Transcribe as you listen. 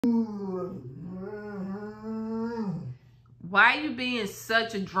Why you being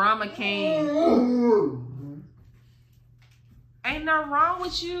such a drama king? Ain't nothing wrong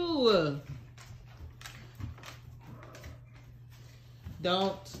with you.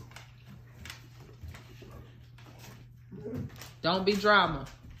 Don't be drama.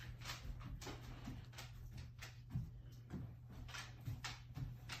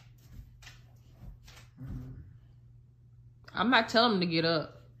 I'm not telling him to get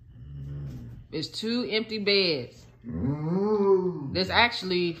up. It's 2 empty beds. There's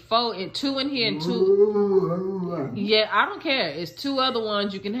actually 2 in here and 2. Yeah, I don't care. It's 2 other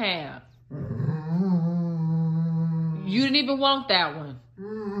ones you can have. You didn't even want that one.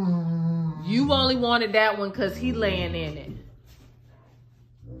 You only wanted that one because he laying in it.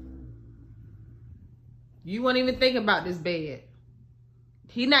 You weren't even thinking about this bed.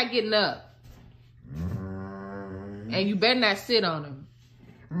 He not getting up. And you better not sit on him.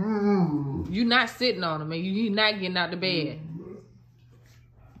 You not sitting on him and you not getting out the bed.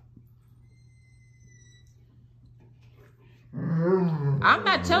 I'm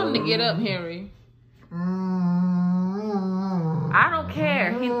not telling him to get up, Henry. I don't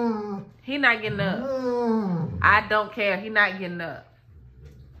care. He not getting up. I don't care. He not getting up.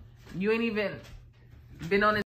 You ain't even been on his